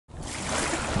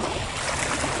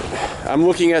I'm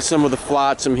looking at some of the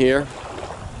flotsam here.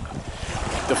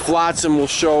 The flotsam will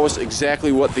show us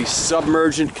exactly what the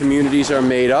submergent communities are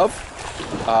made of.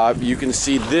 You can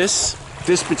see this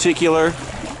particular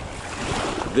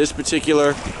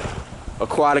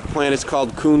aquatic plant is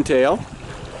called coontail.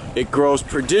 It grows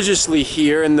prodigiously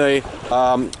here in the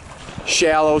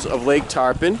shallows of Lake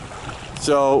Tarpon.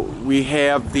 So we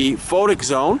have the photic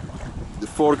zone,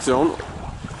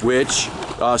 which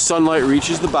sunlight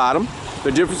reaches the bottom.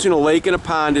 The difference between a lake and a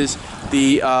pond is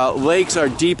the lakes are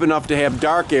deep enough to have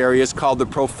dark areas called the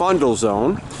profundal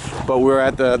zone, but we're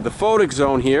at the photic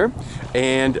zone here,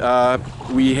 and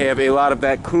we have a lot of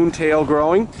that coontail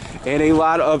growing and a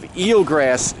lot of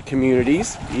eelgrass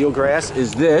communities. Eelgrass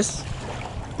is this.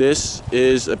 This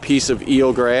is a piece of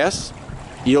eelgrass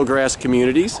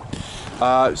communities.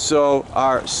 So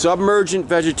our submergent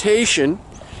vegetation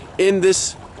in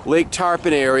this Lake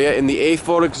Tarpon area in the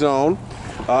aphotic zone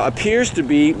appears to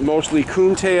be mostly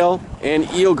coontail and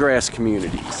eelgrass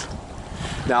communities.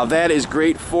 Now that is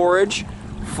great forage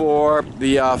for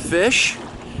the fish,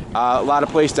 a lot of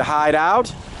place to hide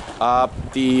out.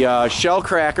 The shell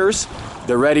crackers,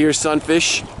 the red ear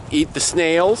sunfish, eat the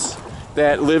snails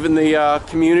that live in the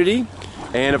community,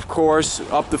 and of course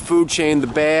up the food chain the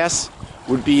bass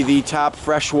would be the top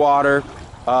freshwater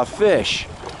fish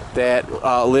that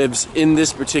lives in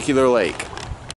this particular lake.